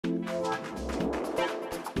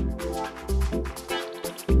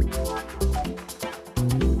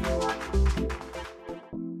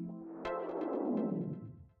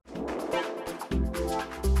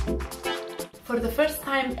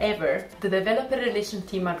ever, the developer relation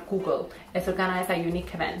team at Google has organized a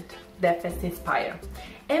unique event, DevFest Inspire.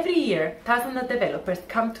 Every year, thousands of developers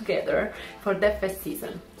come together for DevFest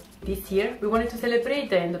season. This year, we wanted to celebrate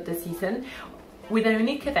the end of the season with a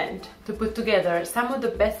unique event to put together some of the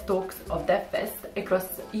best talks of DevFest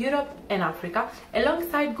across Europe and Africa,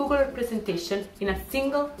 alongside Google representation in a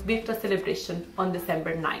single virtual celebration on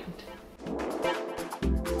December 9th.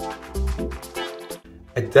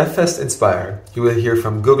 At DevFest Inspire, you will hear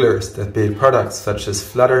from Googlers that build products such as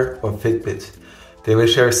Flutter or Fitbit. They will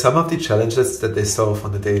share some of the challenges that they solve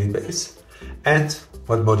on a daily basis and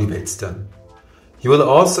what motivates them. You will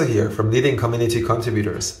also hear from leading community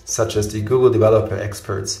contributors, such as the Google developer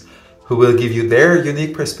experts, who will give you their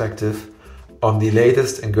unique perspective on the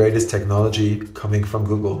latest and greatest technology coming from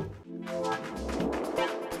Google.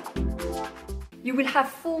 You will have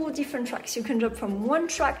 4 different tracks. You can jump from one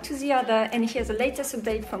track to the other and hear the latest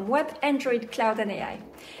update from web, Android, cloud and AI.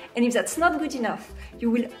 And if that's not good enough,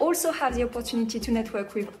 you will also have the opportunity to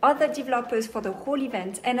network with other developers for the whole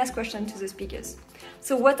event and ask questions to the speakers.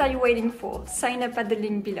 So what are you waiting for? Sign up at the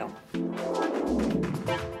link below.